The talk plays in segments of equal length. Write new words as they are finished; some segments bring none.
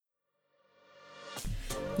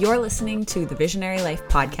You're listening to the Visionary Life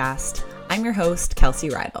Podcast. I'm your host, Kelsey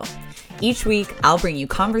Rydell. Each week, I'll bring you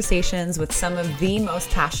conversations with some of the most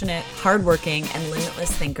passionate, hardworking, and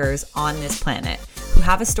limitless thinkers on this planet who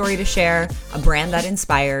have a story to share, a brand that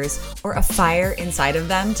inspires, or a fire inside of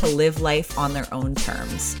them to live life on their own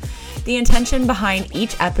terms. The intention behind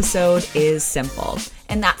each episode is simple,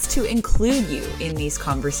 and that's to include you in these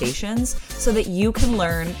conversations so that you can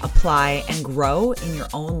learn, apply, and grow in your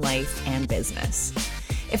own life and business.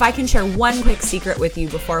 If I can share one quick secret with you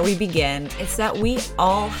before we begin, it's that we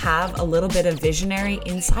all have a little bit of visionary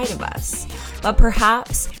inside of us. But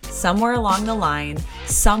perhaps somewhere along the line,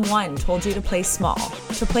 someone told you to play small,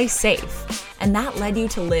 to play safe, and that led you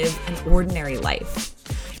to live an ordinary life.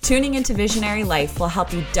 Tuning into Visionary Life will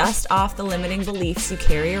help you dust off the limiting beliefs you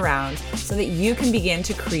carry around so that you can begin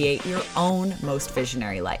to create your own most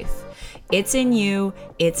visionary life. It's in you,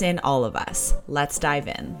 it's in all of us. Let's dive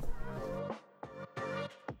in.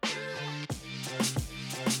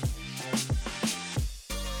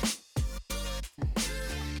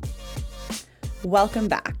 Welcome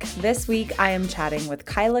back. This week, I am chatting with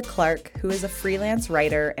Kyla Clark, who is a freelance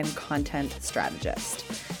writer and content strategist.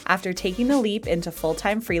 After taking the leap into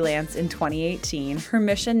full-time freelance in 2018, her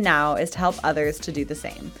mission now is to help others to do the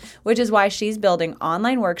same, which is why she's building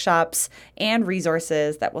online workshops and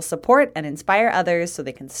resources that will support and inspire others so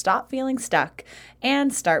they can stop feeling stuck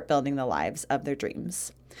and start building the lives of their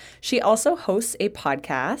dreams. She also hosts a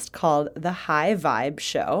podcast called The High Vibe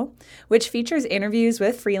Show, which features interviews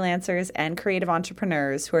with freelancers and creative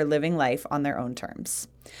entrepreneurs who are living life on their own terms.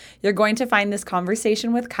 You're going to find this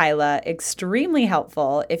conversation with Kyla extremely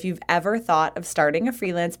helpful if you've ever thought of starting a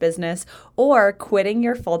freelance business or quitting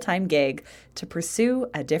your full-time gig to pursue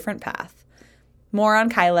a different path. More on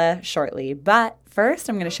Kyla shortly, but first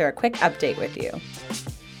I'm going to share a quick update with you.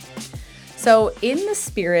 So in the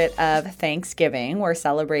spirit of Thanksgiving, we're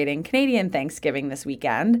celebrating Canadian Thanksgiving this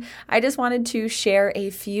weekend. I just wanted to share a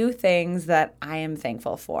few things that I am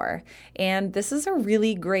thankful for. And this is a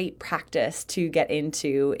really great practice to get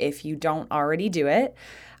into if you don't already do it.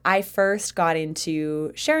 I first got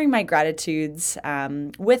into sharing my gratitudes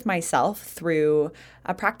with myself through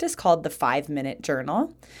a practice called the 5-Minute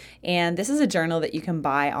Journal. And this is a journal that you can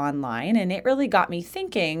buy online. And it really got me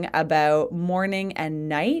thinking about morning and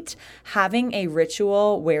night having a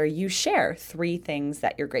ritual where you share 3 things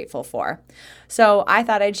that you're grateful for. So I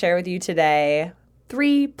thought I'd share with you today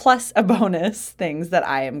 3 plus a bonus things that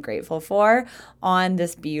I am grateful for on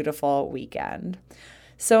this beautiful weekend.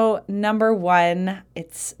 So number 1,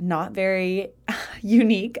 it's not very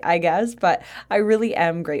unique, I guess, but I really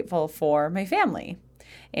am grateful for my family.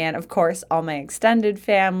 And of course, all my extended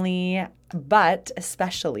family, but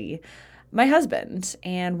especially my husband.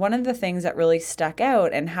 And one of the things that really stuck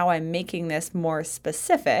out and how I'm making this more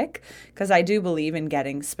specific, because I do believe in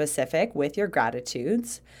getting specific with your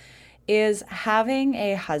gratitudes, is having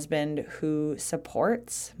a husband who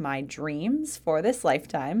supports my dreams for this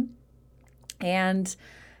lifetime and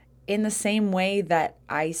in the same way that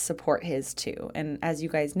I support his too. And as you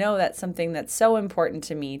guys know, that's something that's so important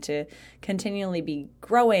to me, to continually be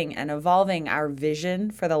growing and evolving our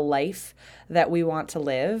vision for the life that we want to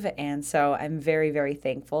live. And so I'm very, very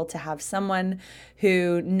thankful to have someone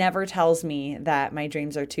who never tells me that my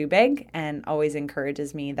dreams are too big and always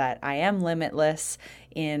encourages me that I am limitless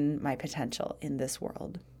in my potential in this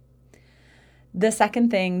world. The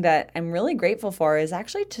second thing that I'm really grateful for is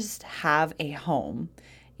actually just have a home.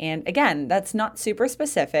 And again, that's not super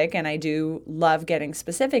specific, and I do love getting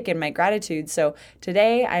specific in my gratitude. So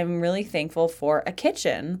today I'm really thankful for a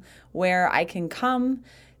kitchen where I can come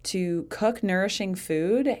to cook nourishing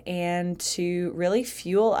food and to really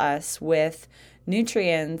fuel us with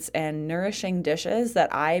nutrients and nourishing dishes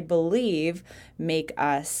that I believe make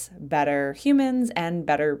us better humans and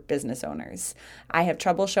better business owners. I have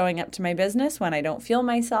trouble showing up to my business when I don't fuel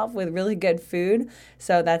myself with really good food,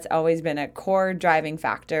 so that's always been a core driving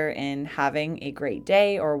factor in having a great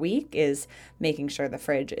day or week, is making sure the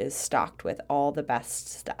fridge is stocked with all the best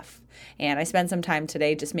stuff. And I spent some time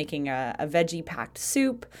today just making a veggie-packed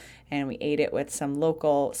soup, and we ate it with some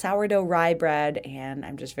local sourdough rye bread, and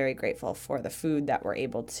I'm just very grateful for the food that we're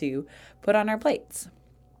able to put on our plates.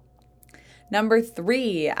 Number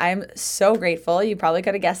 3, I'm so grateful, you probably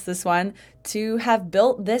could have guessed this one, to have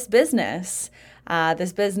built this business.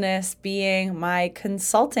 This business being my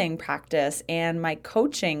consulting practice and my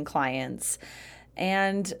coaching clients.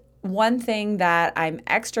 And one thing that I'm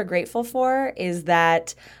extra grateful for is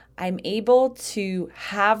that I'm able to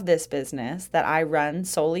have this business that I run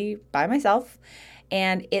solely by myself,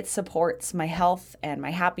 and it supports my health and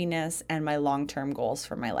my happiness and my long-term goals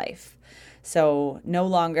for my life. So no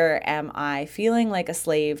longer am I feeling like a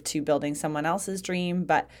slave to building someone else's dream,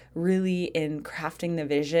 but really in crafting the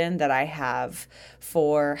vision that I have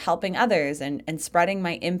for helping others and spreading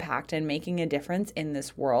my impact and making a difference in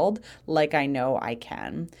this world like I know I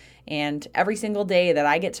can. And every single day that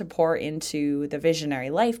I get to pour into the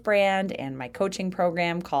Visionary Life brand and my coaching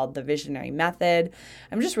program called the Visionary Method,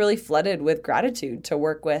 I'm just really flooded with gratitude to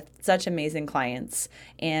work with such amazing clients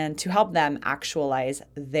and to help them actualize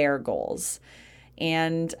their goals.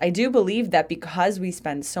 And I do believe that because we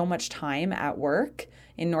spend so much time at work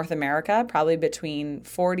in North America, probably between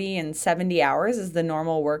 40 and 70 hours is the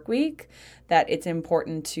normal work week, that it's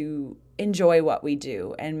important to enjoy what we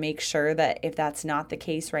do and make sure that if that's not the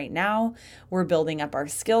case right now, we're building up our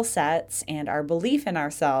skill sets and our belief in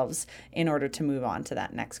ourselves in order to move on to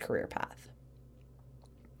that next career path.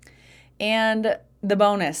 And the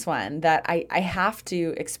bonus one that I have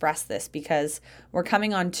to express this because we're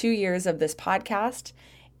coming on 2 years of this podcast,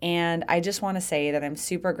 and I just want to say that I'm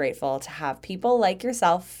super grateful to have people like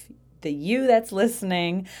yourself, the you that's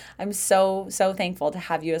listening. I'm so thankful to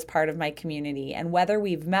have you as part of my community. And whether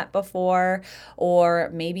we've met before or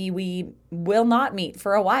maybe we will not meet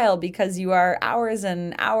for a while because you are hours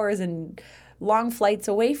and hours and long flights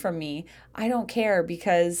away from me, I don't care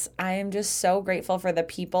because I am just so grateful for the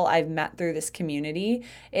people I've met through this community.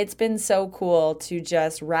 It's been so cool to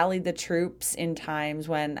just rally the troops in times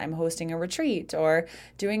when I'm hosting a retreat or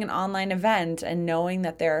doing an online event and knowing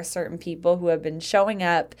that there are certain people who have been showing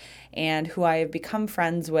up and who I have become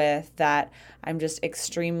friends with that I'm just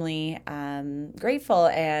extremely grateful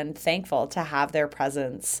and thankful to have their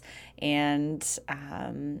presence. And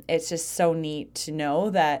it's just so neat to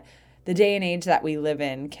know that the day and age that we live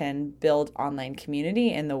in can build online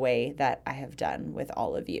community in the way that I have done with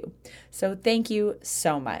all of you. So thank you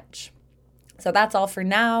so much. So that's all for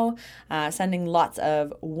now. Sending lots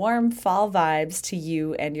of warm fall vibes to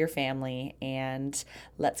you and your family, and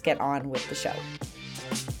let's get on with the show.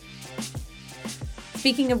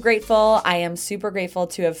 Speaking of grateful, I am super grateful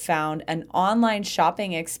to have found an online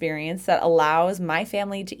shopping experience that allows my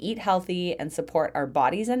family to eat healthy and support our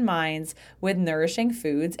bodies and minds with nourishing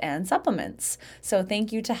foods and supplements. So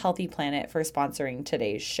thank you to Healthy Planet for sponsoring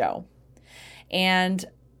today's show. And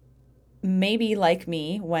maybe like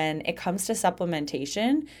me, when it comes to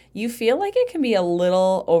supplementation, you feel like it can be a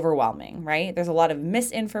little overwhelming, right? There's a lot of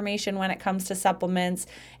misinformation when it comes to supplements,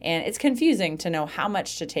 and it's confusing to know how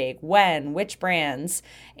much to take, when, which brands,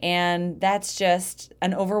 and that's just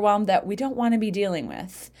an overwhelm that we don't want to be dealing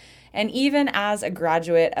with. And even as a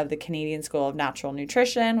graduate of the Canadian School of Natural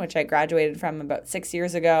Nutrition, which I graduated from about 6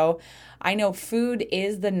 years ago, I know food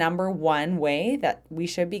is the number one way that we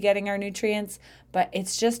should be getting our nutrients, but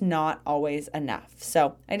it's just not always enough.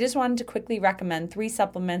 So I just wanted to quickly recommend 3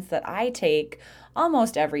 supplements that I take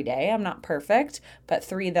almost every day. I'm not perfect, but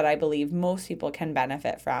 3 that I believe most people can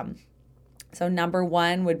benefit from. So number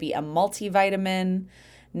 1 would be a multivitamin.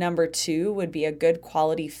 Number 2 would be a good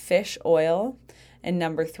quality fish oil. And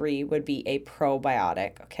number 3 would be a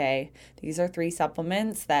probiotic, okay? These are 3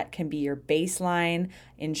 supplements that can be your baseline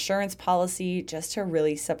insurance policy just to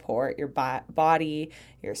really support your body,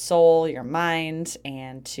 your soul, your mind,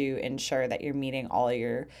 and to ensure that you're meeting all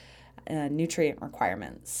your nutrient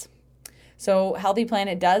requirements. So Healthy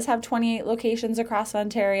Planet does have 28 locations across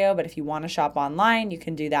Ontario, but if you want to shop online, you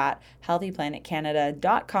can do that,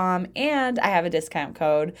 healthyplanetcanada.com, and I have a discount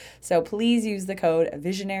code. So please use the code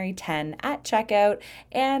Visionary10 at checkout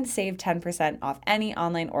and save 10% off any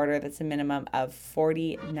online order that's a minimum of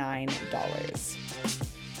 $49.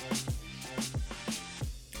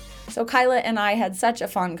 So Kyla and I had such a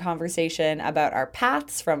fun conversation about our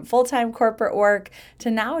paths from full-time corporate work to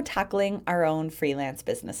now tackling our own freelance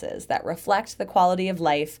businesses that reflect the quality of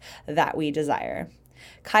life that we desire.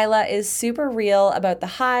 Kyla is super real about the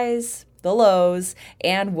highs, the lows,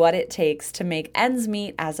 and what it takes to make ends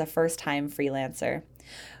meet as a first-time freelancer.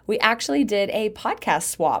 We actually did a podcast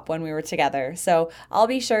swap when we were together, so I'll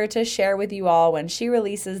be sure to share with you all when she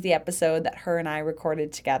releases the episode that her and I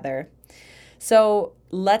recorded together. So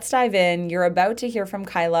let's dive in. You're about to hear from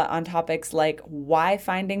Kyla on topics like why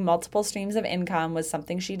finding multiple streams of income was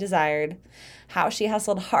something she desired, how she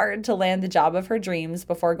hustled hard to land the job of her dreams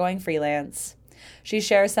before going freelance. She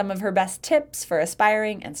shares some of her best tips for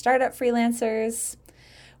aspiring and startup freelancers.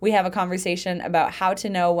 We have a conversation about how to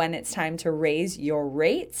know when it's time to raise your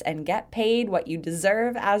rates and get paid what you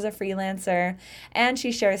deserve as a freelancer. And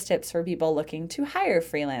she shares tips for people looking to hire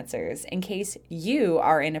freelancers in case you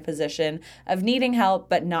are in a position of needing help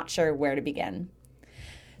but not sure where to begin.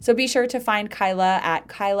 So be sure to find Kyla at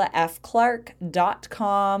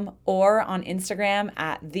kylafclark.com or on Instagram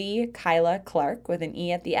at the Kyla Clark with an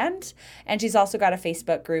E at the end. And she's also got a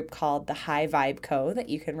Facebook group called the High Vibe Co. that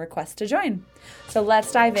you can request to join. So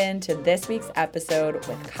let's dive into this week's episode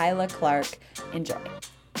with Kyla Clark. Enjoy.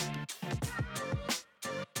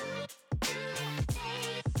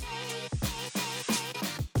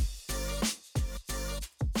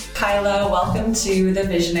 Kyla, welcome to the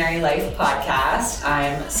Visionary Life podcast.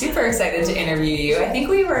 I'm super excited to interview you. I think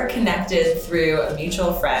we were connected through a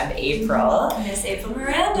mutual friend, April. Miss April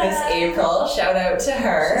Miranda. Miss April, shout out to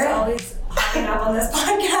her. She's always popping up on this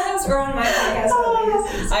podcast or on my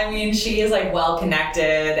podcast. I mean, she is like well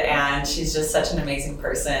connected and she's just such an amazing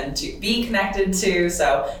person to be connected to.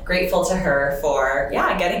 So grateful to her for,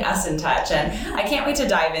 getting us in touch. And I can't wait to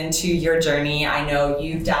dive into your journey. I know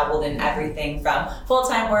you've dabbled in everything from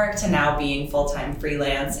full-time work to now being full-time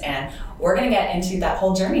freelance. And we're going to get into that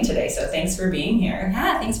whole journey today. So thanks for being here.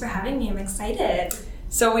 Yeah, thanks for having me. I'm excited.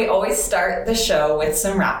 So we always start the show with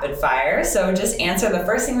some rapid fire. So just answer the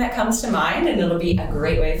first thing that comes to mind and it'll be a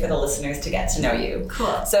great way for the listeners to get to know you.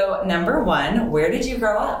 Cool. So number one, where did you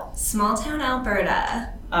grow up? Small town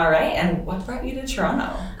Alberta. All right. And what brought you to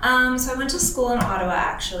Toronto? So I went to school in Ottawa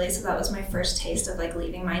actually. So that was my first taste of like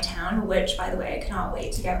leaving my town, which by the way, I cannot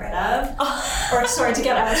wait to get rid of. To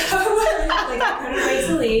get out of. Like I couldn't wait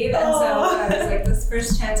to leave. And so I was like, this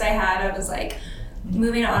first chance I had, I was like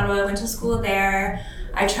moving to Ottawa, I went to school there.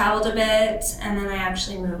 I traveled a bit and then I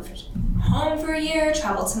actually moved home for a year,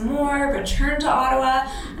 traveled some more, returned to Ottawa,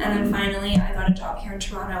 and then finally I got a job here in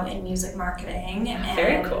Toronto in music marketing and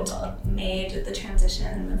very cool. Made the transition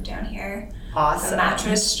and moved down here. Awesome. A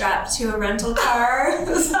mattress strapped to a rental car.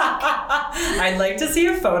 I'd like to see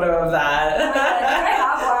a photo of that. I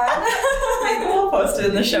have one. Maybe we'll post it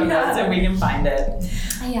in the show notes and we can find it.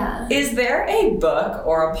 Yeah. Is there a book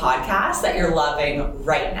or a podcast that you're loving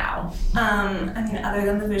right now? Other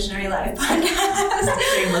than the Visionary Life podcast.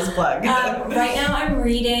 Shameless plug. Right now I'm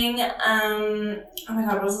reading, oh my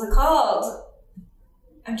god, what is it called?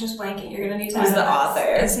 I'm just blanking. You're going to need to Who's the author?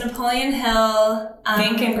 It's Napoleon Hill.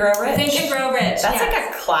 Think and Grow Rich? Think and Grow Rich, That's like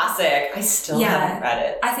a classic. I still haven't read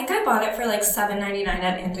it. I think I bought it for like $7.99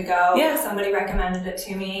 at Indigo. Yeah. Somebody recommended it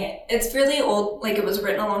to me. It's really old. Like it was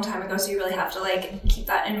written a long time ago, so you really have to like keep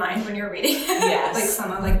that in mind when you're reading it. Yes. Like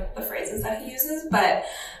some of like the phrases that he uses. But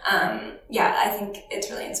I think it's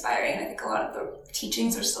really inspiring. I think a lot of the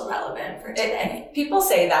teachings are still relevant for today. People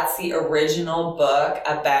say that's the original book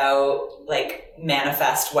about like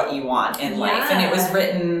manifest what you want in life. And it was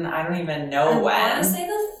written, I don't even know when. I want to say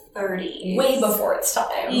the 30s. Way before its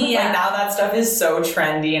time. Yeah. Like now that stuff is so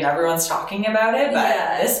trendy and everyone's talking about it,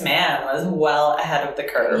 but this man was well ahead of the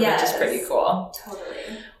curve, which is pretty cool.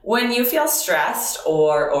 Totally. When you feel stressed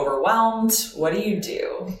or overwhelmed, what do you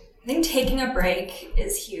do? I think taking a break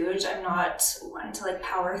is huge. I'm not one to like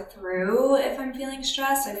power through if I'm feeling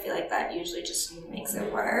stressed. I feel like that usually just makes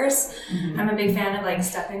it worse. Mm-hmm. I'm a big fan of like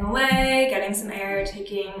stepping away, getting some air,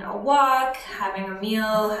 taking a walk, having a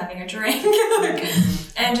meal, having a drink,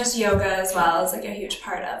 and just yoga as well is like a huge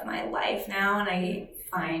part of my life now. And I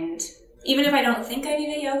find even if I don't think I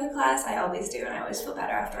need a yoga class, I always do, and I always feel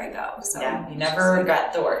better after I go. So yeah, you never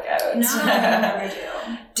regret the workout. No, I never do.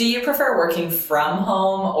 Do you prefer working from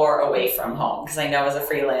home or away from home? Because I know as a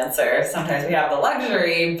freelancer, sometimes we have the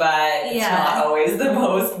luxury, but it's not always the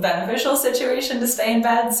most beneficial situation to stay in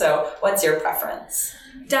bed. So what's your preference?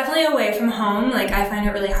 Definitely away from home. Like I find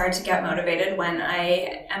it really hard to get motivated when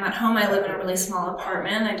I am at home. I live in a really small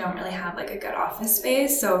apartment. I don't really have like a good office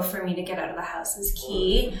space. So for me to get out of the house is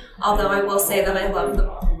key. Although I will say that I love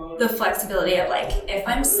the flexibility of like if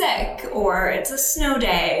I'm sick or it's a snow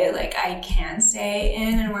day, like I can stay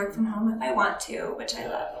in and work from home if I want to, which I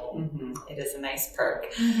love. Mm-hmm. It is a nice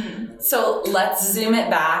perk. Mm-hmm. So let's zoom it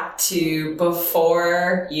back to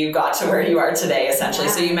before you got to where you are today, essentially.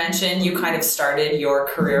 Yeah. So you mentioned you kind of started your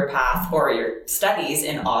career path or your studies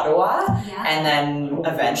in Ottawa and then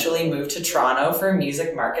eventually moved to Toronto for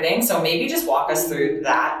music marketing. So maybe just walk us through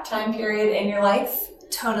that time period in your life.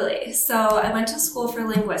 Totally. So I went to school for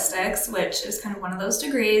linguistics, which is kind of one of those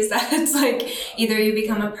degrees that it's like either you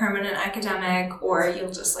become a permanent academic or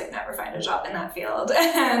you'll just like never find a job in that field.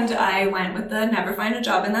 And I went with the never find a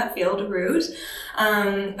job in that field route.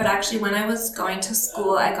 But actually when I was going to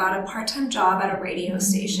school, I got a part-time job at a radio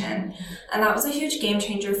station. And that was a huge game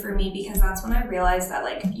changer for me because that's when I realized that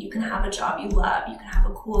like you can have a job you love, you can have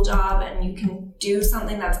a cool job, and you can do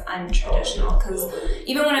something that's untraditional. Because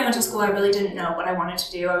even when I went to school, I really didn't know what I wanted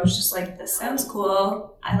to do. I was just like, this sounds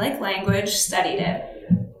cool. I like language, studied it.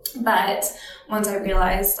 But once I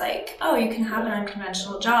realized like, oh, you can have an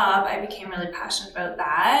unconventional job, I became really passionate about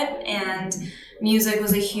that. And music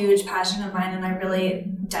was a huge passion of mine, and I really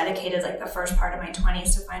dedicated like the first part of my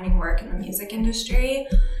 20s to finding work in the music industry,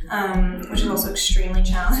 which is also extremely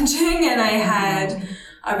challenging. And I had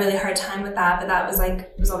a really hard time with that, but that was like,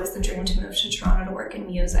 it was always the dream to move to Toronto to work in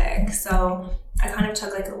music. So I kind of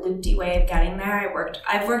took like a loop-de way of getting there.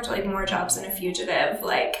 I've worked like more jobs than a fugitive,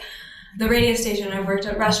 like the radio station. I've worked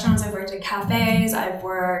at restaurants, I've worked at cafes, I've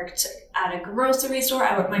worked at a grocery store.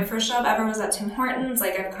 My first job ever was at Tim Hortons.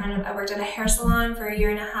 Like I worked at a hair salon for a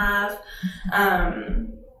year and a half.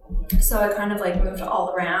 So I kind of like moved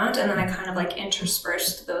all around, and then I kind of like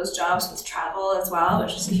interspersed those jobs with travel as well,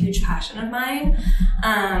 which is a huge passion of mine.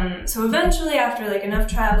 So eventually, after like enough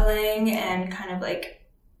traveling and kind of like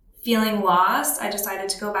feeling lost, I decided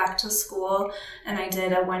to go back to school, and I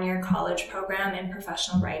did a 1-year college program in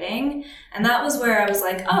professional writing. And that was where I was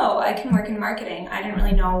like, oh, I can work in marketing. I didn't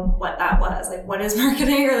really know what that was, like what is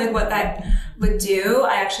marketing or like what that would do.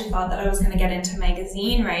 I actually thought that I was going to get into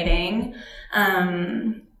magazine writing,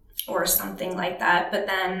 or something like that. But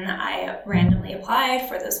then I randomly applied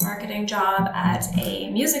for this marketing job at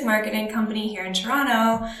a music marketing company here in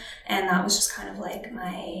Toronto. And that was just kind of like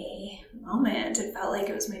my moment. It felt like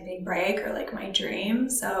it was my big break or like my dream.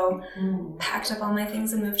 So packed up all my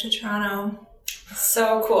things and moved to Toronto.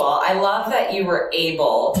 So cool. I love that you were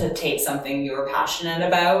able to take something you were passionate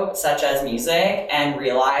about, such as music, and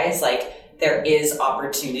realize like there is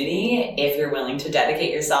opportunity if you're willing to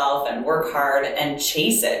dedicate yourself and work hard and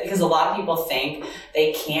chase it. Because a lot of people think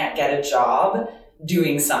they can't get a job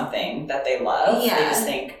doing something that they love. Yeah. They just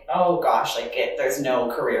think, oh gosh, like there's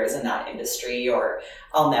no careers in that industry, or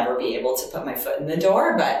I'll never be able to put my foot in the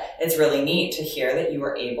door. But it's really neat to hear that you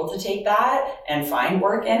were able to take that and find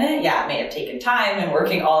work in it. Yeah, it may have taken time and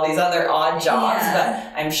working all these other odd jobs,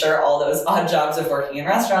 but I'm sure all those odd jobs of working in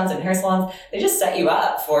restaurants and hair salons, they just set you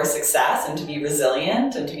up for success and to be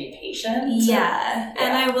resilient and to be patient. Yeah.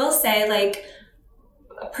 And I will say, like,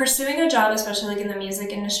 pursuing a job, especially like in the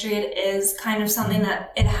music industry, it is kind of something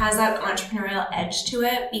that it has that entrepreneurial edge to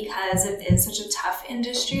it, because it is such a tough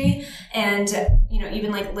industry. And, you know,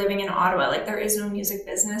 even like living in Ottawa, like there is no music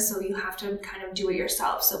business, so you have to kind of do it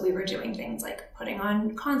yourself. So we were doing things like putting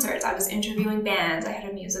on concerts. I was interviewing bands. I had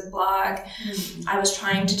a music blog. I was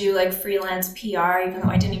trying to do like freelance PR, even though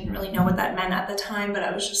I didn't even really know what that meant at the time, but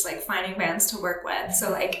I was just like finding bands to work with.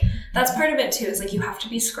 So like that's part of it too, is like you have to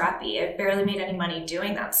be scrappy. I barely made any money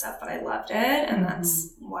doing that stuff, but I loved it, and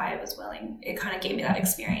that's why I was willing. It kind of gave me that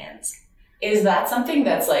experience. Is that something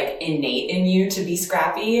that's like innate in you to be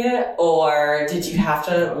scrappy, or did you have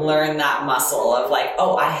to learn that muscle of like,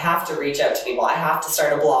 oh, I have to reach out to people, I have to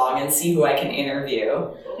start a blog and see who I can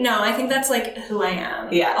interview? No, I think that's like who I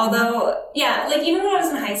am. Yeah. Although, yeah, like even when I was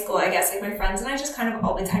in high school, I guess like my friends and I just kind of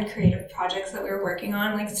always had creative projects that we were working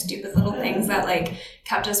on, like stupid little things that like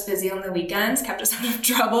kept us busy on the weekends, kept us out of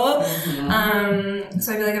trouble.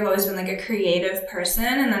 So I feel like I've always been like a creative person,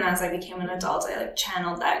 and then as I became an adult, I like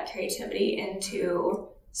channeled that creativity into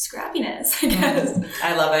scrappiness, I guess.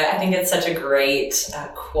 I love it. I think it's such a great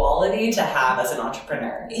quality to have as an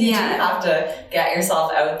entrepreneur. You do have to get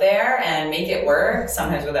yourself out there and make it work,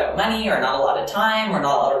 sometimes without money or not a lot of time or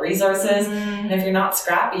not a lot of resources. And if you're not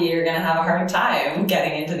scrappy, you're going to have a hard time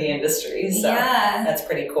getting into the industry. So that's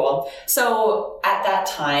pretty cool. So at that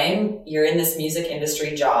time, you're in this music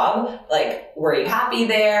industry job. Like, were you happy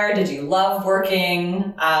there? Did you love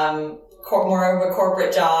working? More of a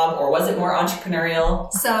corporate job, or was it more entrepreneurial?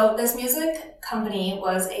 So this music company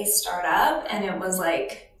was a startup, and it was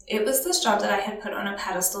this job that I had put on a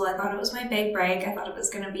pedestal. I thought it was my big break. I thought it was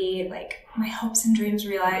going to be like my hopes and dreams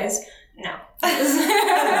realized. No,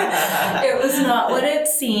 it was not what it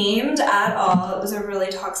seemed at all. It was a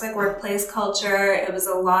really toxic workplace culture. It was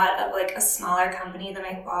a lot of like a smaller company than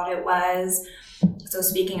I thought it was. So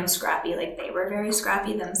speaking of scrappy, like they were very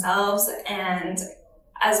scrappy themselves. And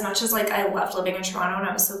as much as like I loved living in Toronto, and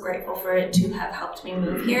I was so grateful for it to have helped me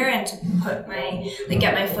move here and to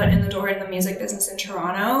get my foot in the door in the music business in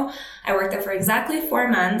Toronto, I worked there for exactly 4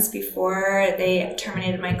 months before they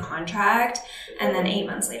terminated my contract, and then 8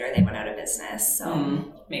 months later they went out of business.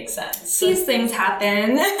 So makes sense. These things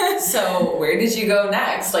happen. So where did you go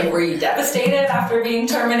next? Like, were you devastated after being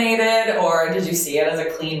terminated, or did you see it as a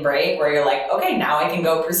clean break where you're like, okay, now I can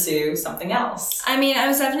go pursue something else? I mean, I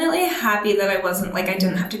was definitely happy that I didn't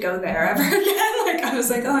didn't have to go there ever again. Like I was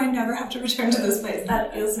like, oh, I never have to return to this place.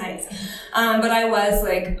 That feels nice. But I was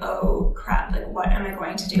like, oh crap, like what am I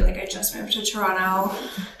going to do? Like I just moved to Toronto.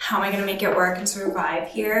 How am I going to make it work and survive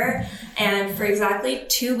here? And for exactly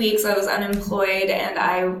 2 weeks I was unemployed and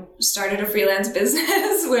I started a freelance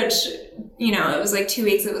business, which, you know, it was like 2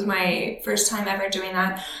 weeks. It was my first time ever doing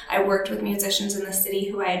that. I worked with musicians in the city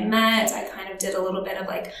who I had met. I kind of did a little bit of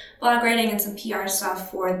like blog writing and some PR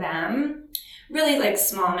stuff for them. Really like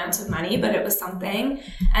small amounts of money, but it was something.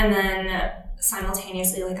 And then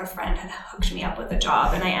simultaneously, like a friend had hooked me up with a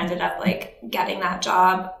job and I ended up like getting that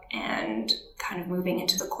job and kind of moving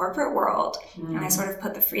into the corporate world. And I sort of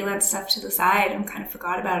put the freelance stuff to the side and kind of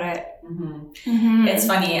forgot about it. It's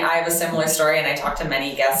funny. I have a similar story and I talked to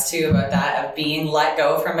many guests too about that, of being let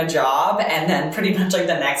go from a job and then pretty much like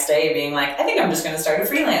the next day being like, I think I'm just going to start a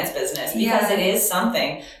freelance business, because it is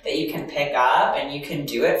something that you can pick up and you can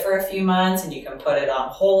do it for a few months and you can put it on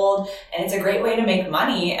hold, and it's a great way to make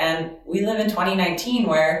money. And we live in 2019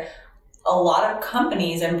 where a lot of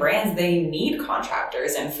companies and brands, they need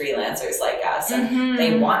contractors and freelancers like us, and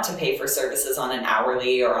they want to pay for services on an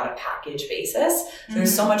hourly or on a package basis. So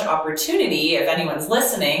there's so much opportunity, if anyone's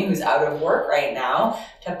listening who's out of work right now,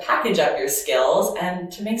 to package up your skills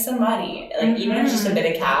and to make some money, like even if it's just a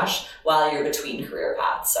bit of cash while you're between career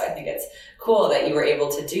paths. So I think it's cool that you were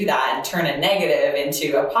able to do that and turn a negative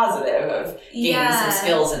into a positive of gaining some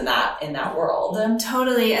skills in that world.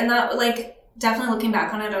 Totally. And that, like, definitely looking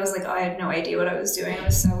back on it, I was like, oh, I had no idea what I was doing. I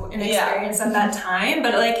was so inexperienced at that time.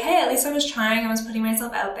 But like, hey, at least I was trying. I was putting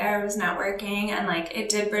myself out there. I was networking. And like, it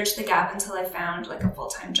did bridge the gap until I found like a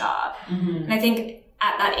full-time job. And I think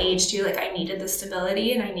at that age too, like I needed the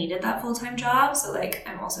stability and I needed that full-time job. So like,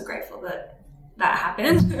 I'm also grateful that that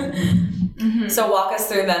happened. So walk us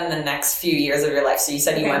through then the next few years of your life. So you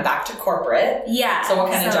said you went back to corporate. Yeah. So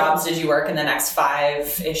what kind of jobs did you work in the next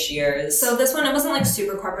 5-ish years? So this one, it wasn't like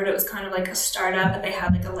super corporate. It was kind of like a startup, but they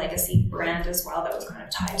had like a legacy brand as well that was kind of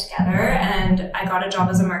tied together. And I got a job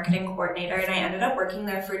as a marketing coordinator and I ended up working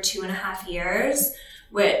there for 2.5 years,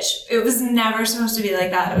 which it was never supposed to be like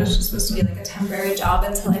that. It was just supposed to be like a temporary job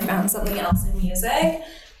until I found something else in music.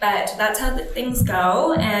 But that's how things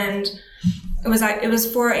go. And it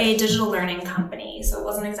was for a digital learning company, so it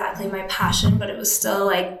wasn't exactly my passion, but it was still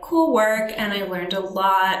like cool work, and I learned a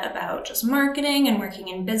lot about just marketing and working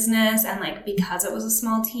in business, and like because it was a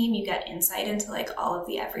small team, you get insight into like all of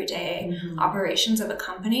the everyday operations of a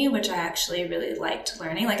company, which I actually really liked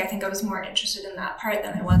learning. Like I think I was more interested in that part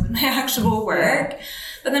than I was in my actual work.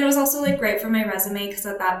 But then it was also like great for my resume, because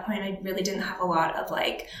at that point I really didn't have a lot of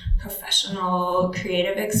like professional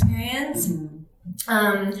creative experience.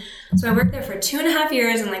 So I worked there for 2.5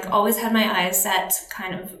 years and like always had my eyes set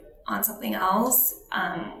kind of on something else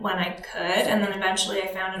when I could. And then eventually I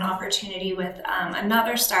found an opportunity with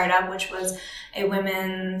another startup, which was a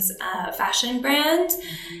women's fashion brand.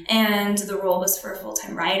 And the role was for a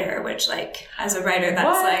full-time writer, which like as a writer,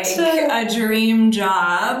 that's like a dream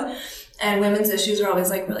job. And women's issues are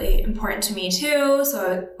always like really important to me too.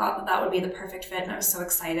 So I thought that would be the perfect fit and I was so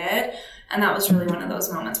excited. And that was really one of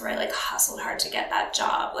those moments where I like hustled hard to get that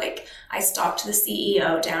job. Like I stalked the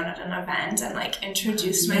CEO down at an event and like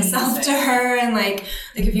introduced myself to her. And like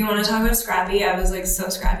if you want to talk about scrappy, I was like so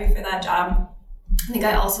scrappy for that job. I think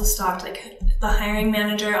I also stalked like the hiring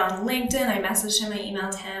manager on LinkedIn. I messaged him, I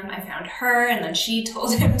emailed him, I found her, and then she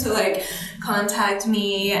told him to like contact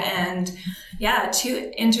me. And yeah,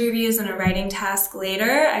 2 interviews and a writing task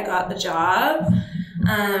later, I got the job.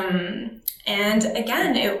 And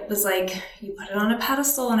again, it was like you put it on a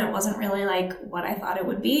pedestal and it wasn't really like what I thought it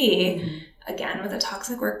would be. Again, with a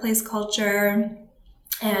toxic workplace culture.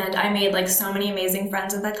 And I made like so many amazing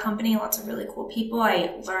friends at that company, lots of really cool people.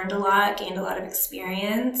 I learned a lot, gained a lot of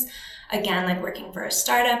experience. Again, like working for a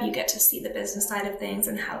startup, you get to see the business side of things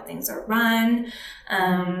and how things are run.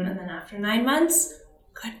 And then after 9 months,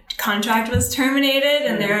 contract was terminated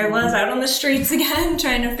and there I was out on the streets again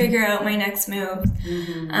trying to figure out my next move.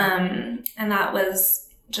 And that was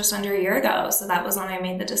just under a year ago. So that was when I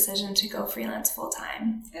made the decision to go freelance full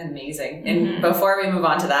time. Amazing. And before we move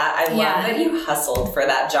on to that, I love that you hustled for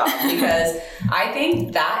that job, because I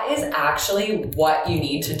think that is actually what you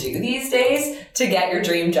need to do these days to get your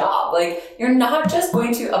dream job. Like you're not just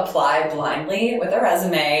going to apply blindly with a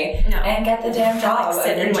resume and get the damn job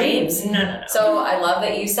of your dreams. No. So I love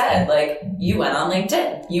that you said like you went on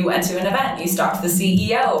LinkedIn, you went to an event, you stalked the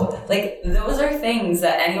CEO. Like those are things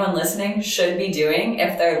that anyone listening should be doing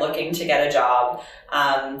if they're looking to get a job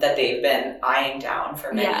that they've been eyeing down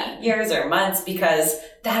for many years or months, because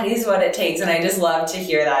that is what it takes. And I just love to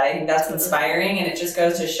hear that. I think that's inspiring, and it just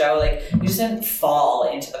goes to show, like, you just didn't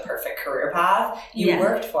fall into the perfect career path. You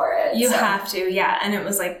worked for it. You have to, yeah. And it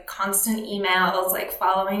was like constant emails, like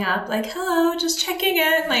following up, like, hello, just checking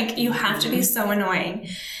in. Like, you have to be so annoying.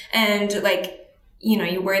 And like, you know,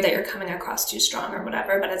 you worry that you're coming across too strong or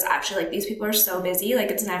whatever, but it's actually like, these people are so busy.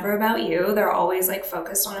 Like, it's never about you. They're always like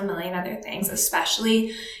focused on a million other things,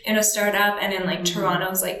 especially in a startup and in like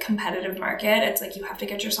Toronto's like competitive market. It's like, you have to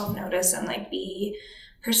get yourself noticed and like be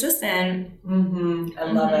persistent.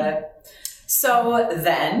 I love it. So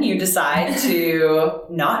then you decide to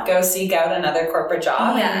not go seek out another corporate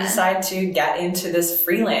job and you decide to get into this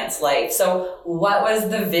freelance life. So what was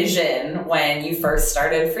the vision when you first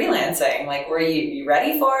started freelancing? Like, were you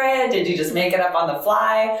ready for it? Did you just make it up on the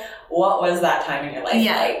fly? What was that time in your life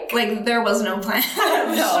like? Like, there was no plan.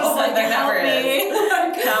 No, just like, there never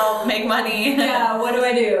is. Help, make money. Yeah, what do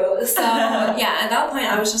I do? So yeah, at that point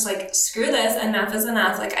I was just like, screw this, enough is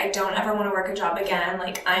enough. Like, I don't ever want to work a job again.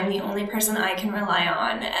 Like, I'm the only person I can rely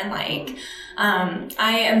on. And like,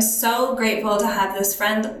 I am so grateful to have this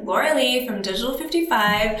friend, Laura Lee from Digital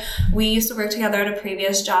 55. We used to work together at a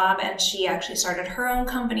previous job, and she actually started her own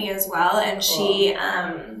company as well. And she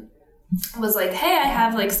was like, hey, I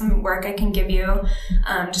have like some work I can give you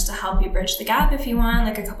just to help you bridge the gap if you want,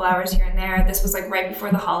 like a couple hours here and there. This was like right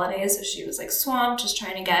before the holidays, so she was like swamped just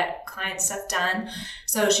trying to get client stuff done.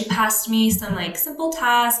 So she passed me some like simple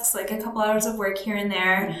tasks, like a couple hours of work here and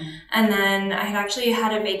there. And then I had actually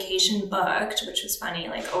had a vacation booked, which was funny,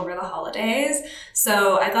 like over the holidays.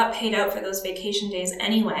 So I got paid out for those vacation days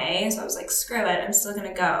anyway. So I was like, screw it, I'm still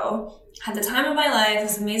gonna go. Had the time of my life,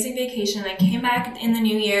 this amazing vacation. I came back in the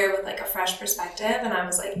new year with like a fresh perspective, and I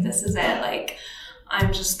was like, this is it. Like,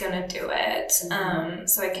 I'm just gonna do it.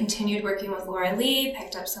 So I continued working with Laura Lee,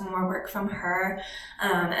 picked up some more work from her.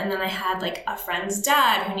 And then I had like a friend's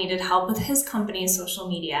dad who needed help with his company's social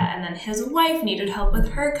media, and then his wife needed help with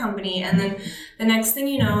her company. And then the next thing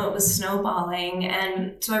you know, it was snowballing.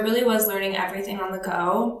 And so I really was learning everything on the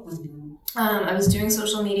go. I was doing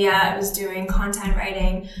social media, I was doing content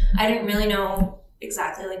writing. I didn't really know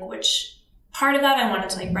exactly like which part of that I wanted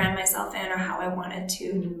to like brand myself in or how I wanted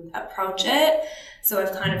to approach it. So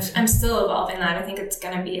I'm still evolving that. I think it's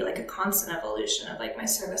going to be like a constant evolution of like my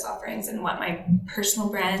service offerings and what my personal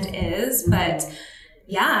brand is. But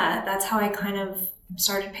yeah, that's how I kind of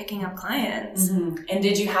started picking up clients. And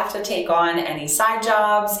did you have to take on any side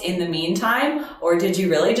jobs in the meantime, or did you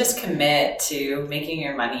really just commit to making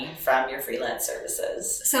your money from your freelance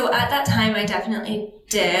services? So at that time, I definitely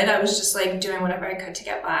did. I was just like doing whatever I could to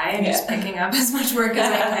get by and just picking up as much work as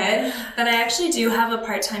I could. But I actually do have a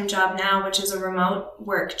part-time job now, which is a remote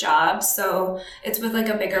work job. So it's with like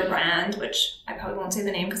a bigger brand, which I probably won't say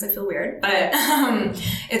the name because I feel weird, but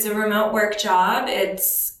it's a remote work job.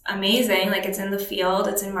 It's amazing. Like, it's in the field,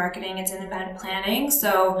 it's in marketing, it's in event planning.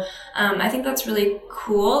 So I think that's really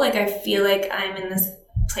cool. Like, I feel like I'm in this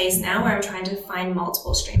place now where I'm trying to find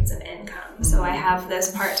multiple streams of income. So I have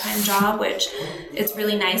this part-time job, which it's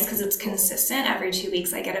really nice because it's consistent. Every 2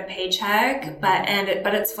 weeks I get a paycheck, but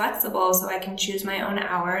it's flexible, so I can choose my own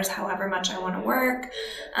hours, however much I want to work.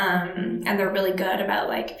 And they're really good about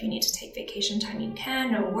like, if you need to take vacation time, you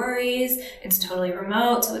can, no worries. It's totally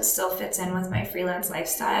remote, so it still fits in with my freelance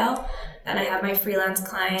lifestyle. Then I have my freelance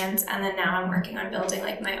clients, and then now I'm working on building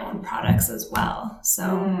like my own products as well. So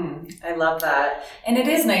I love that. And it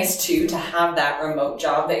is nice too to have that remote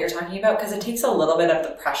job that you're talking about, because it takes a little bit of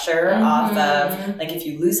the pressure off of like if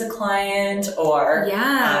you lose a client or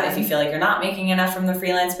if you feel like you're not making enough from the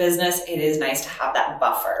freelance business, it is nice to have that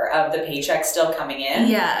buffer of the paycheck still coming in.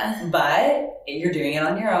 Yeah. But you're doing it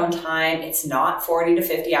on your own time. It's not 40 to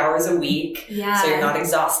 50 hours a week. Yeah. So you're not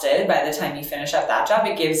exhausted by the time you finish up that job.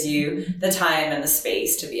 It gives you the time and the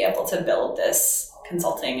space to be able to build this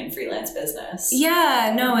consulting and freelance business.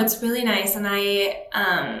 Yeah, no, it's really nice. And I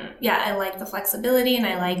like the flexibility, and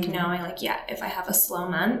I like knowing like, if I have a slow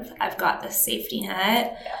month, I've got this safety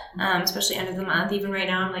net, especially end of the month. Even right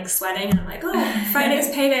now I'm like sweating and I'm like, oh, Friday's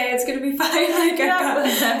payday, it's going to be fine. Like I've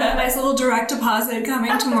got a nice little direct deposit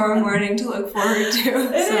coming tomorrow morning to look forward to.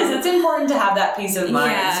 It's important to have that peace of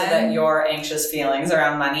mind so that your anxious feelings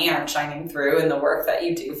around money aren't shining through in the work that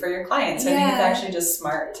you do for your clients. I think it's actually just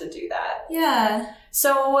smart to do that. Yeah.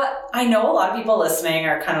 So I know a lot of people listening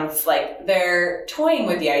are kind of like, they're toying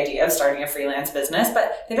with the idea of starting a freelance business,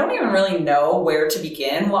 but they don't even really know where to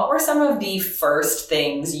begin. What were some of the first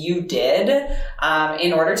things you did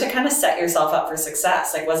in order to kind of set yourself up for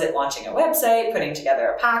success? Like, was it launching a website, putting together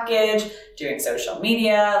a package, doing social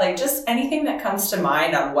media, like just anything that comes to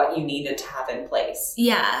mind on what you needed to have in place?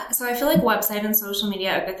 Yeah. So I feel like website and social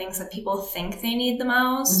media are the things that people think they need the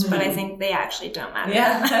most, but I think they actually don't matter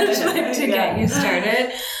that much to get you started.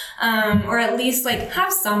 Or at least like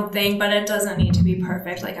have something, but it doesn't need to be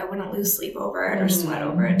perfect. Like I wouldn't lose sleep over it or sweat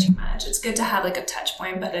over it too much. It's good to have like a touch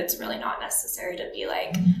point, but it's really not necessary to be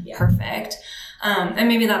like perfect. And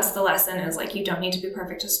maybe that's the lesson is like, you don't need to be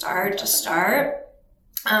perfect to start, just start.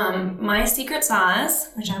 My secret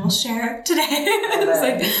sauce, which I will share today, is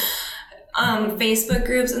like Facebook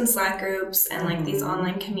groups and Slack groups and like these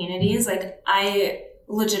online communities. Like I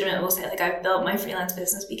legitimately will say like I've built my freelance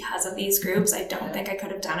business because of these groups. I don't think I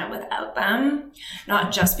could have done it without them.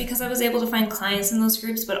 Not just because I was able to find clients in those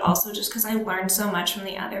groups, but also just because I learned so much from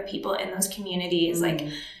the other people in those communities. Like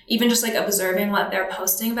even just like observing what they're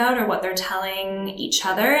posting about or what they're telling each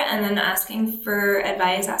other and then asking for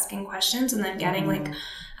advice, asking questions, and then getting like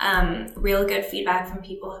real good feedback from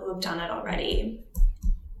people who have done it already.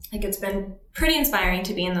 Like it's been pretty inspiring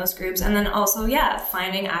to be in those groups. And then also,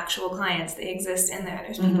 finding actual clients. They exist in there.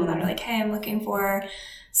 There's people that are like, hey, I'm looking for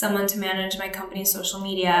someone to manage my company's social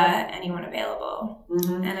media. Anyone available?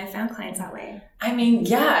 And I found clients that way. I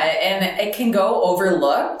mean, and it can go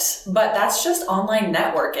overlooked, but that's just online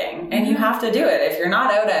networking and you have to do it. If you're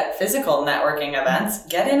not out at physical networking events,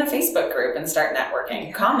 get in a Facebook group and start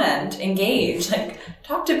networking. Comment, engage, like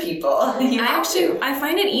talk to people. I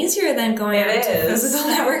find it easier than going out to physical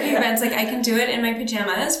networking events. Like I can do it in my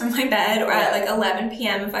pajamas from my bed or at like 11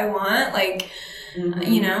 p.m. if I want. Like,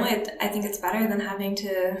 you know, I think it's better than having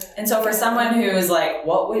to. And so for someone who is like,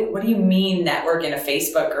 what do you mean network in a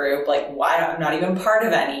Facebook group? Like, I'm not even part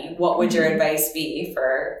of any. What would your advice be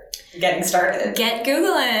for getting started? Get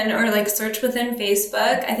Googling or like search within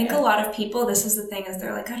Facebook. I think a lot of people, this is the thing, is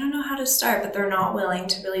they're like, I don't know how to start, but they're not willing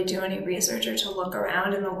to really do any research or to look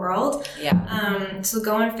around in the world. So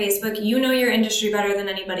go on Facebook. You know your industry better than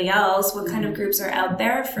anybody else. What kind of groups are out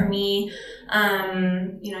there? For me,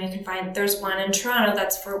 you know, you can find, there's one in Toronto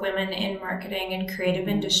that's for women in marketing and creative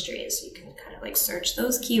industries. You can kind of like search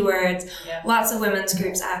those keywords. Lots of women's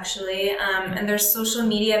groups actually. And there's social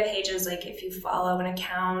media pages. Like if you follow an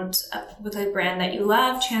account with a brand that you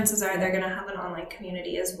love, chances are they're going to have an online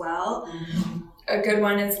community as well. A good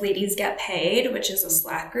one is Ladies Get Paid, which is a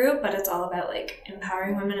Slack group, but it's all about like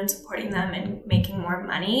empowering women and supporting them and making more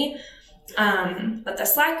money. But the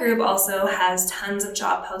Slack group also has tons of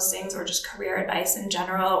job postings or just career advice in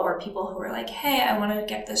general, or people who are like, hey, I want to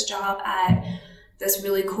get this job at this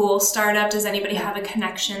really cool startup. Does anybody have a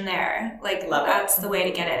connection there? Like that's the way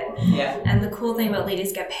to get it. And the cool thing about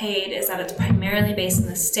Ladies Get Paid is that it's primarily based in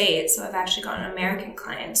the States. So I've actually gotten American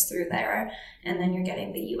clients through there. And then you're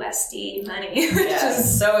getting the USD money, which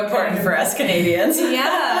is so important for us Canadians.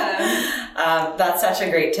 That's such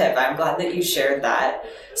a great tip. I'm glad that you shared that.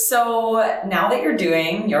 So now that you're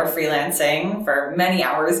doing your freelancing for many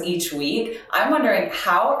hours each week, I'm wondering,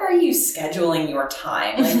 how are you scheduling your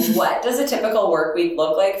time? Like, what does a typical work week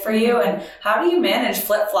look like for you? And how do you manage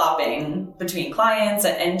flip-flopping between clients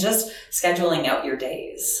and just scheduling out your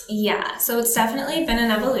days? So it's definitely been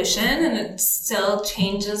an evolution and it still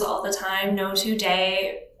changes all the time. No two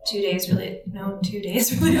days really.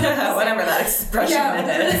 Whatever that expression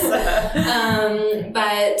is.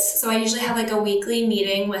 But so I usually have like a weekly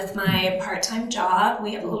meeting with my part-time job.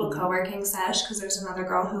 We have a little co-working sesh because there's another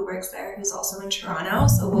girl who works there who's also in Toronto.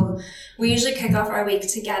 So we usually kick off our week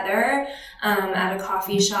together at a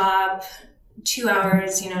coffee shop. 2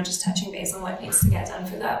 hours, you know, just touching base on what needs to get done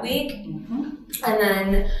for that week. And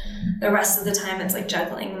then the rest of the time it's like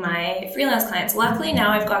juggling my freelance clients. Luckily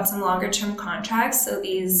now I've got some longer term contracts, so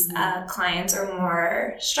these clients are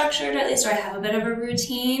more structured, at least, or I have a bit of a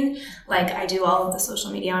routine. Like I do all of the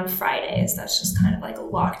social media on Fridays. That's just kind of like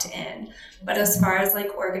locked in. But as far as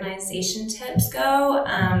like organization tips go,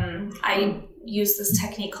 I use this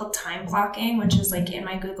technique called time blocking, which is like in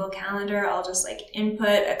my Google Calendar, I'll just like input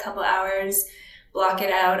a couple hours, block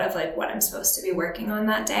it out of like what I'm supposed to be working on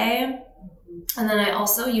that day. And then I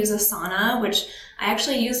also use Asana, which I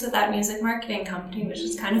actually used with that music marketing company, which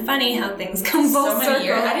is kind of funny how things come full circle. So many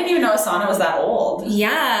years. I didn't even know Asana was that old.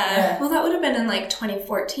 Well, that would have been in like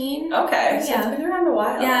 2014. Okay. So it's been around a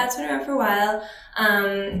while. It's been around for a while.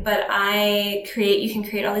 But you can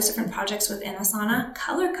create all these different projects within Asana,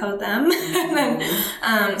 color code them. And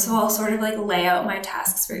then, so I'll sort of like lay out my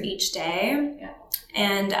tasks for each day.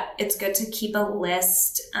 And it's good to keep a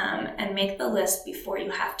list and make the list before you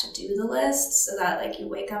have to do the list, so that like you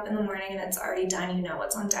wake up in the morning and it's already done. You know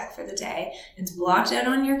what's on deck for the day. It's blocked out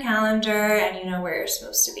on your calendar and you know where you're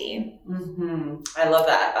supposed to be. I love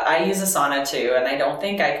that. I use Asana too, and I don't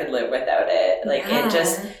think I could live without it. Like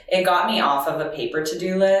it got me off of a paper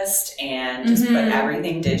to-do list and just put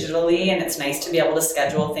everything digitally. And it's nice to be able to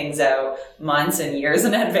schedule things out months and years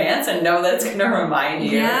in advance and know that it's going to remind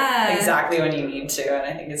you exactly when you need to. And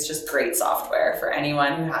I think it's just great software for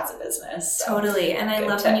anyone who has a business. So totally. And I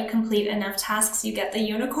love when you complete enough tasks, you get the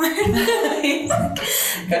unicorn.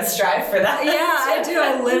 Gotta strive for that. Yeah, I do.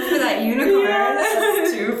 I live for that unicorn.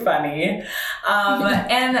 That's too funny.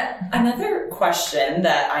 And another question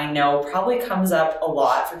that I know probably comes up a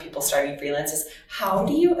lot for people starting freelance is, how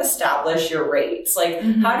do you establish your rates? Like,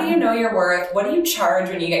 how do you know your worth? What do you charge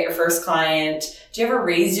when you get your first client? Do you ever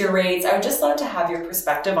raise your rates? I would just love to have your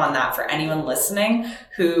perspective on that for anyone listening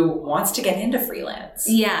who wants to get into freelance.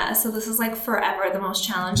 Yeah, so this is like forever the most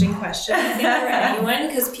challenging question, I think, for anyone,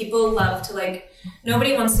 because people love to like,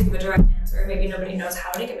 nobody wants to give a direct answer. Maybe nobody knows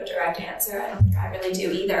how to give a direct answer. I don't think I really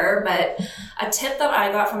do either. But a tip that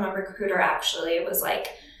I got from a recruiter actually was like,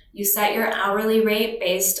 you set your hourly rate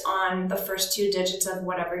based on the first 2 digits of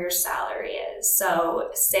whatever your salary is. So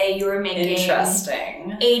say you were making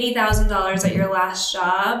 $80,000 at your last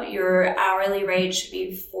job, your hourly rate should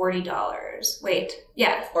be $40. Wait,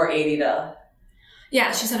 yeah. Or $80.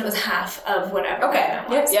 Yeah, she said it was half of whatever. Okay,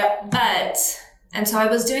 yep. And so I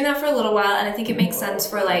was doing that for a little while, and I think it makes sense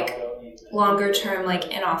for like longer term,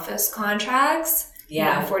 like in-office contracts.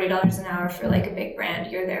 Yeah, $40 an hour for like a big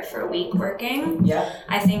brand. You're there for a week working. Yeah.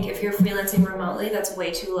 I think if you're freelancing remotely, that's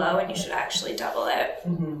way too low and you should actually double it.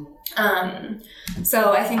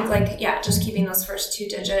 So I think like, just keeping those first 2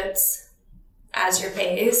 digits as your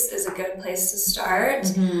base is a good place to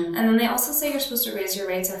start. And then they also say you're supposed to raise your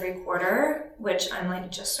rates every quarter, which I'm like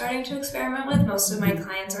just starting to experiment with. Most of my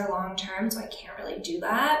clients are long-term, so I can't really do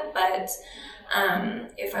that. But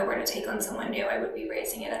if I were to take on someone new, I would be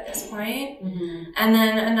raising it at this point. And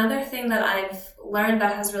then another thing that I've learned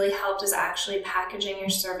that has really helped is actually packaging your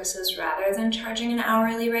services rather than charging an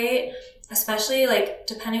hourly rate, especially like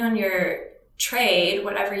depending on your trade,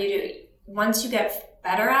 whatever you do. Once you get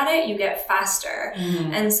better at it, you get faster.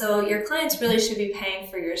 And so your clients really should be paying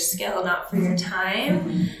for your skill, not for your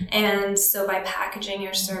time. And so by packaging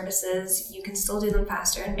your services, you can still do them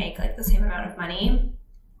faster and make like the same amount of money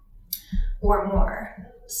or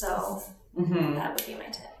more. So that would be my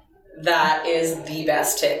tip. That is the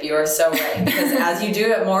best tip. You are so right. Because as you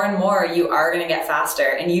do it more and more, you are going to get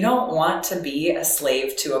faster. And you don't want to be a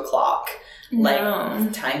slave to a clock. Like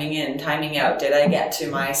timing in, timing out. Did I get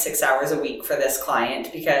to my 6 hours a week for this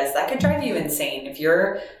client? Because that could drive you insane. If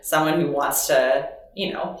you're someone who wants to,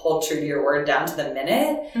 hold true to your word down to the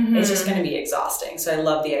minute, it's just going to be exhausting. So I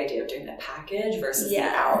love the idea of doing a package versus the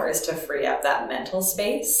hours to free up that mental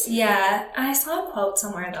space. Yeah. I saw a quote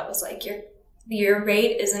somewhere that was like, your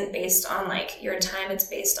rate isn't based on like your time, it's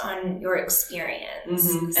based on your experience.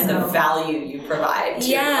 And the value you provide to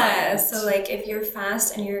your client. So like if you're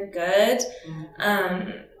fast and you're good,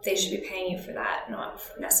 they should be paying you for that, not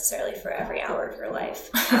necessarily for every hour of your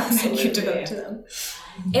life that you devote to them.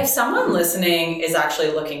 If someone listening is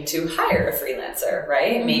actually looking to hire a freelancer,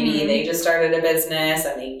 right? Maybe they just started a business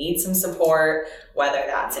and they need some support, whether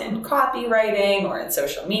that's in copywriting or in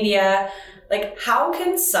social media. Like, how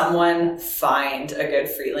can someone find a good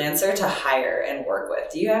freelancer to hire and work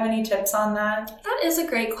with? Do you have any tips on that? That is a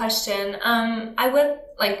great question. I would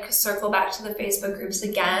circle back to the Facebook groups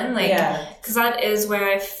again, because that is where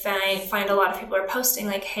I find a lot of people are posting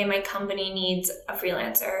like, hey, my company needs a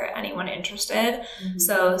freelancer. Anyone interested?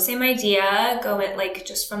 So same idea, go in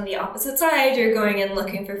just from the opposite side. You're going in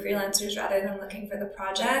looking for freelancers rather than looking for the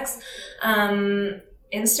projects.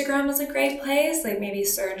 Instagram is a great place. Maybe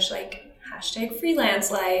search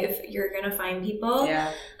 #freelance-life, you're going to find people.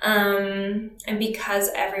 And because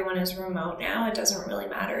everyone is remote now, it doesn't really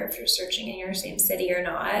matter if you're searching in your same city or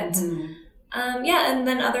not. And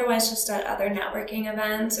then otherwise just at other networking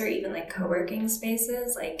events or even co-working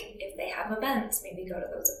spaces, if they have events, maybe go to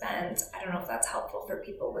those events. I don't know if that's helpful for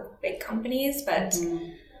people with big companies, but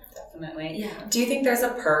definitely. Yeah. Do you think there's a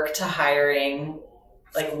perk to hiring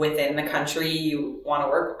within the country you want to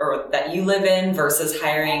work or that you live in versus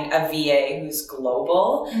hiring a VA who's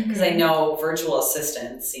global? Because I know virtual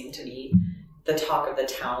assistants seem to be the talk of the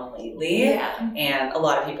town lately. And a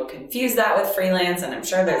lot of people confuse that with freelance, and I'm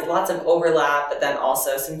sure there's lots of overlap, but then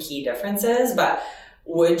also some key differences. But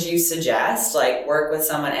would you suggest work with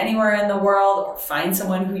someone anywhere in the world or find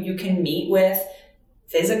someone who you can meet with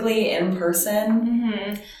physically in person?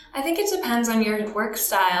 Mm-hmm. I think it depends on your work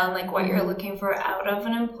style and like what you're looking for out of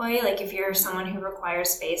an employee. Like if you're someone who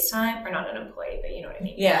requires face time, or not an employee, but you know what I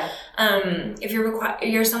mean. Yeah. If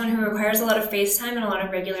you're someone who requires a lot of face time and a lot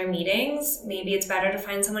of regular meetings, maybe it's better to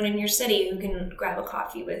find someone in your city who can grab a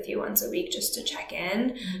coffee with you once a week just to check in.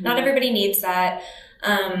 Mm-hmm. Not everybody needs that.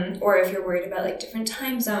 Or if you're worried about like different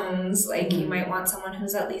time zones, like you might want someone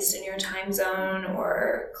who's at least in your time zone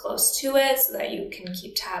or close to it so that you can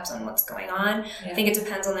keep tabs on what's going on. Yeah. I think it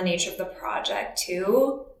depends on the nature of the project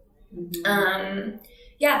too. Mm-hmm.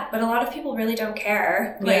 But a lot of people really don't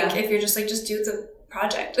care. Like if you're just like, just do the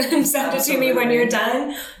project and send it to me when you're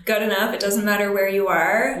done, good enough. It doesn't matter where you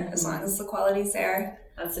are, as long as the quality's there.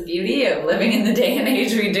 That's the beauty of living in the day and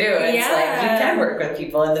age we do. It's like you can work with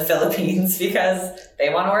people in the Philippines because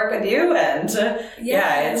they want to work with you, and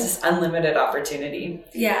it's just unlimited opportunity.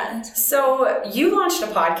 Yeah. So you launched a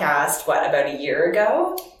podcast, about a year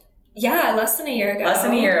ago? Yeah, less than a year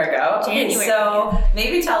ago. January. So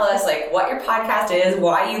maybe tell us like what your podcast is,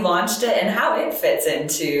 why you launched it, and how it fits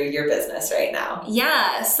into your business right now.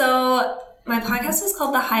 Yeah. So my podcast is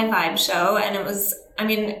called The High Vibe Show,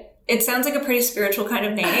 and it sounds like a pretty spiritual kind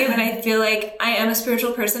of name, and I feel like I am a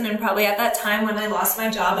spiritual person, and probably at that time when I lost my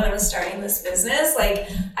job and I was starting this business, like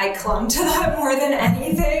I clung to that more than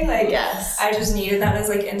anything. Like I just needed that as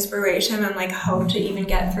like inspiration and like hope to even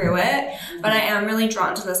get through it. But I am really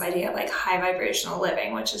drawn to this idea of like high vibrational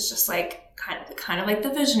living, which is just like kind of like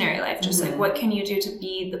the visionary life. Just like what can you do to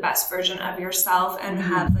be the best version of yourself and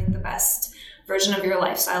have like the best version of your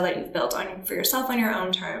lifestyle that you've built for yourself on your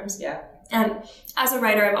own terms. Yeah. And as a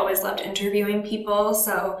writer, I've always loved interviewing people,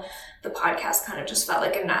 so the podcast kind of just felt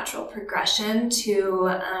like a natural progression to,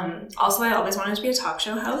 also I always wanted to be a talk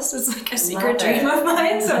show host. It's like a secret dream of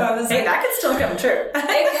mine, so I was hey, that could still come true.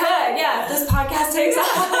 It could, yeah, if this podcast takes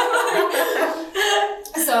off.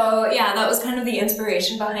 So yeah, that was kind of the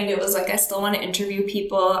inspiration behind it, was like I still want to interview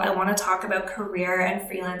people. I want to talk about career and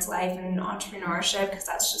freelance life and entrepreneurship, because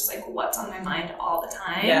that's just like what's on my mind all the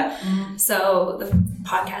time. Yeah. Mm-hmm. So the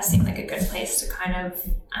podcast seemed like a good place to kind of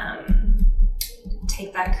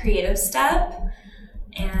take that creative step.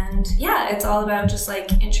 And yeah, it's all about just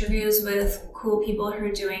like interviews with cool people who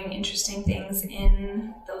are doing interesting things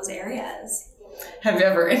in those areas. Have you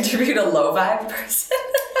ever interviewed a low vibe person?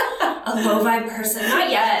 A low vibe person? Not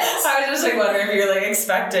yet. I was just like wondering if you're like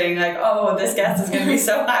expecting like, oh, this guest is going to be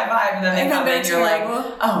so high vibe, and then they come in and you're like,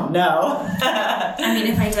 oh no. I mean,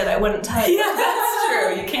 if I did, I wouldn't tell you. Yeah, that's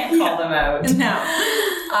true. You can't call them out.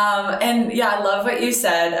 No. And yeah, I love what you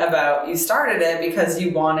said about you started it because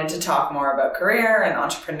you wanted to talk more about career and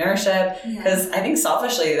entrepreneurship. Because I think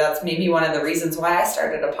selfishly, that's maybe one of the reasons why I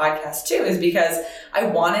started a podcast too, is because I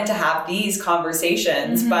wanted to have these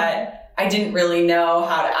conversations, but I didn't really know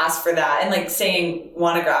how to ask for that. And like saying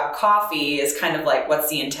want to grab coffee is kind of like, what's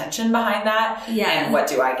the intention behind that? Yeah. And what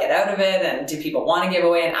do I get out of it? And do people want to give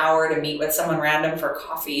away an hour to meet with someone random for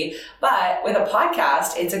coffee? But with a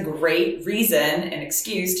podcast, it's a great reason and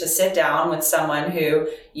excuse to sit down with someone who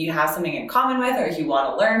you have something in common with or you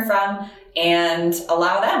want to learn from, and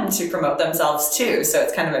allow them to promote themselves too. So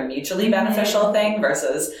it's kind of a mutually beneficial thing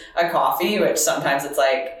versus a coffee, which sometimes it's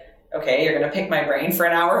like, okay, you're going to pick my brain for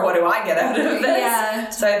an hour. What do I get out of this? Yeah.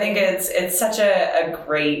 So I think it's such a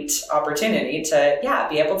great opportunity to,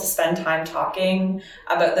 be able to spend time talking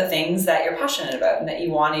about the things that you're passionate about and that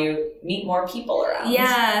you want to meet more people around.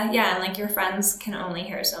 Yeah. And like your friends can only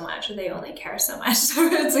hear so much, or they only care so much. So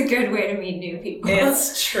it's a good way to meet new people.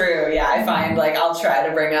 It's true. Yeah. I find like I'll try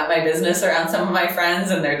to bring up my business around some of my friends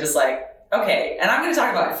and they're just like, okay, and I'm going to talk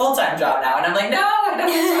about my full-time job now. And I'm like, no, I don't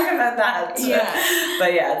want to talk about that. Yeah.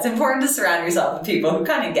 But yeah, it's important to surround yourself with people who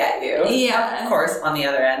kind of get you. Yeah. Of course, on the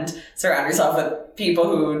other end, surround yourself with people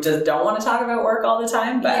who just don't want to talk about work all the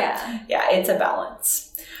time. But yeah, it's a balance.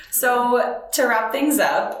 So to wrap things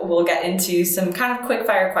up, we'll get into some kind of quick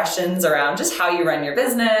fire questions around just how you run your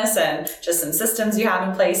business and just some systems you have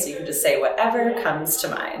in place. So you can just say whatever comes to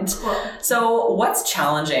mind. Cool. So what's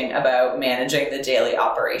challenging about managing the daily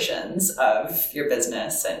operations of your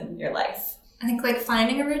business and your life? I think like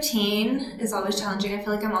finding a routine is always challenging. I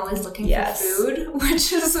feel like I'm always looking for food,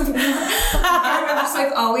 which is I'm just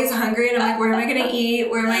like always hungry, and I'm like, where am I gonna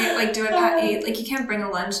eat? Where am I like do I eat? Like you can't bring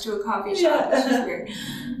a lunch to a coffee shop. It's just weird.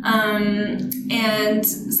 And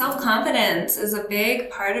self-confidence is a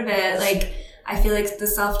big part of it. Like I feel like the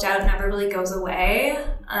self-doubt never really goes away.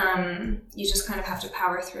 You just kind of have to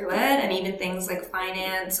power through it, and even things like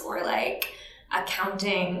finance or like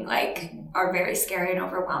accounting like are very scary and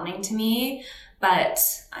overwhelming to me, but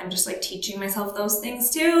I'm just like teaching myself those things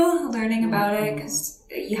too, learning about it, because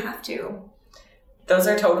you have to. Those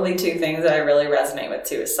are totally two things that I really resonate with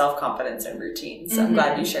too, is self-confidence and routine. So I'm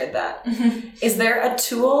glad you shared that. Is there a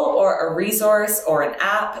tool or a resource or an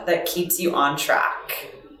app that keeps you on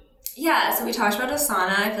track? Yeah, so we talked about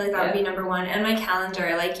Asana. I feel like that would be number one. And my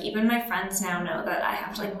calendar, like even my friends now know that I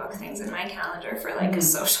have to like book things in my calendar for like a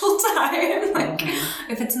social time. Like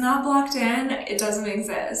if it's not blocked in, it doesn't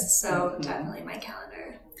exist. So definitely my calendar.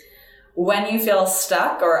 When you feel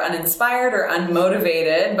stuck or uninspired or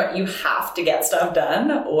unmotivated, but you have to get stuff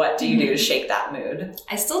done, what do you do to shake that mood?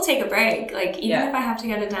 I still take a break. Like, even if I have to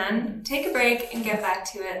get it done, take a break and get back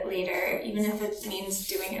to it later, even if it means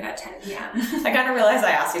doing it at 10 p.m. I kind of realized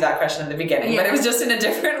I asked you that question at the beginning, but it was just in a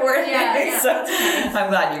different word. So I'm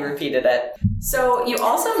glad you repeated it. So you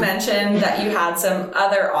also mentioned that you had some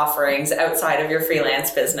other offerings outside of your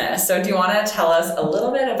freelance business. So do you want to tell us a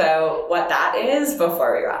little bit about what that is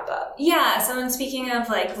before we wrap up? Yeah, so in speaking of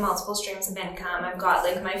like multiple streams of income, I've got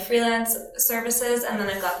like my freelance services and then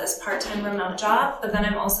I've got this part-time remote job, but then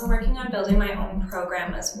I'm also working on building my own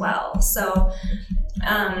program as well. So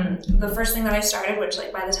the first thing that I started, which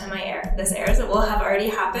like by the time this airs, it will have already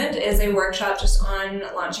happened, is a workshop just on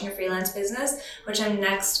launching a freelance business, which I'm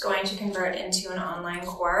next going to convert into an online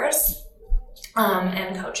course.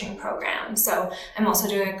 And coaching program. So I'm also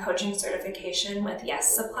doing a coaching certification with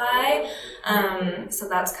Yes Supply. So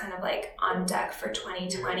that's kind of like on deck for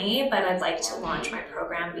 2020, but I'd like to launch my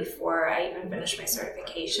program before I even finish my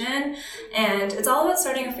certification. And it's all about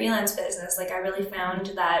starting a freelance business. Like I really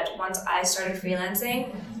found that once I started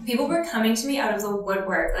freelancing, people were coming to me out of the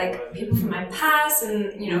woodwork, like people from my past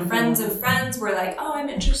and, you know, friends of friends were like, oh, I'm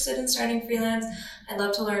interested in starting freelance. I'd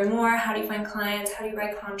love to learn more. How do you find clients? How do you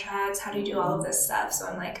write contracts? How do you do all of this stuff? So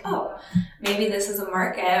I'm like, oh, maybe this is a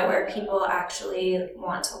market where people actually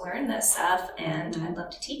want to learn this stuff and I'd love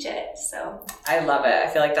to teach it. So I love it. I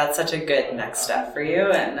feel like that's such a good next step for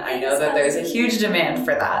you. And I know that there's a huge demand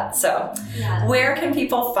for that. So where can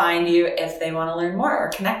people find you if they want to learn more or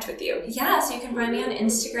connect with you? Yeah, so you can find me on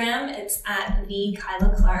Instagram. It's at the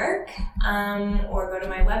Kyla Clark, or go to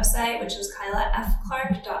my website, which is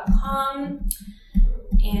kylafclark.com.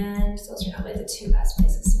 And those are probably the two best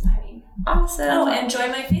places to find me. Awesome. Oh, and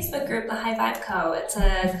join my Facebook group, The High Vibe Co. It's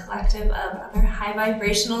a collective of other high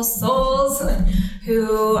vibrational souls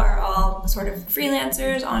who are all sort of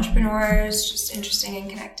freelancers, entrepreneurs, just interested in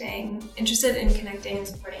connecting and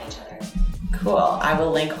supporting each other. Cool. I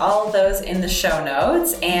will link all of those in the show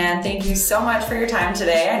notes. And thank you so much for your time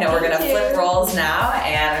today. I know we're going to flip roles now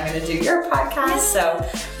and I'm going to do your podcast. So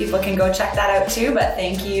people can go check that out too. But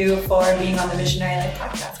thank you for being on the Visionary Life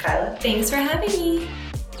podcast, Kyla. Thanks for having me.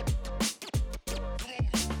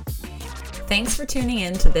 Thanks for tuning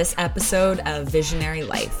in to this episode of Visionary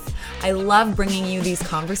Life. I love bringing you these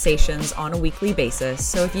conversations on a weekly basis,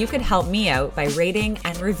 so if you could help me out by rating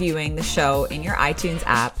and reviewing the show in your iTunes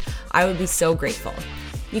app, I would be so grateful.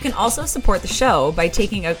 You can also support the show by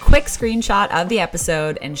taking a quick screenshot of the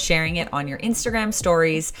episode and sharing it on your Instagram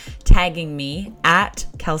stories, tagging me at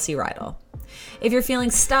Kelsey Rydell. If you're feeling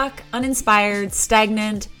stuck, uninspired,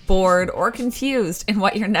 stagnant, bored, or confused in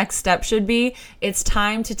what your next step should be, it's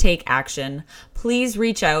time to take action. Please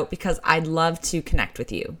reach out because I'd love to connect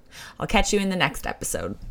with you. I'll catch you in the next episode.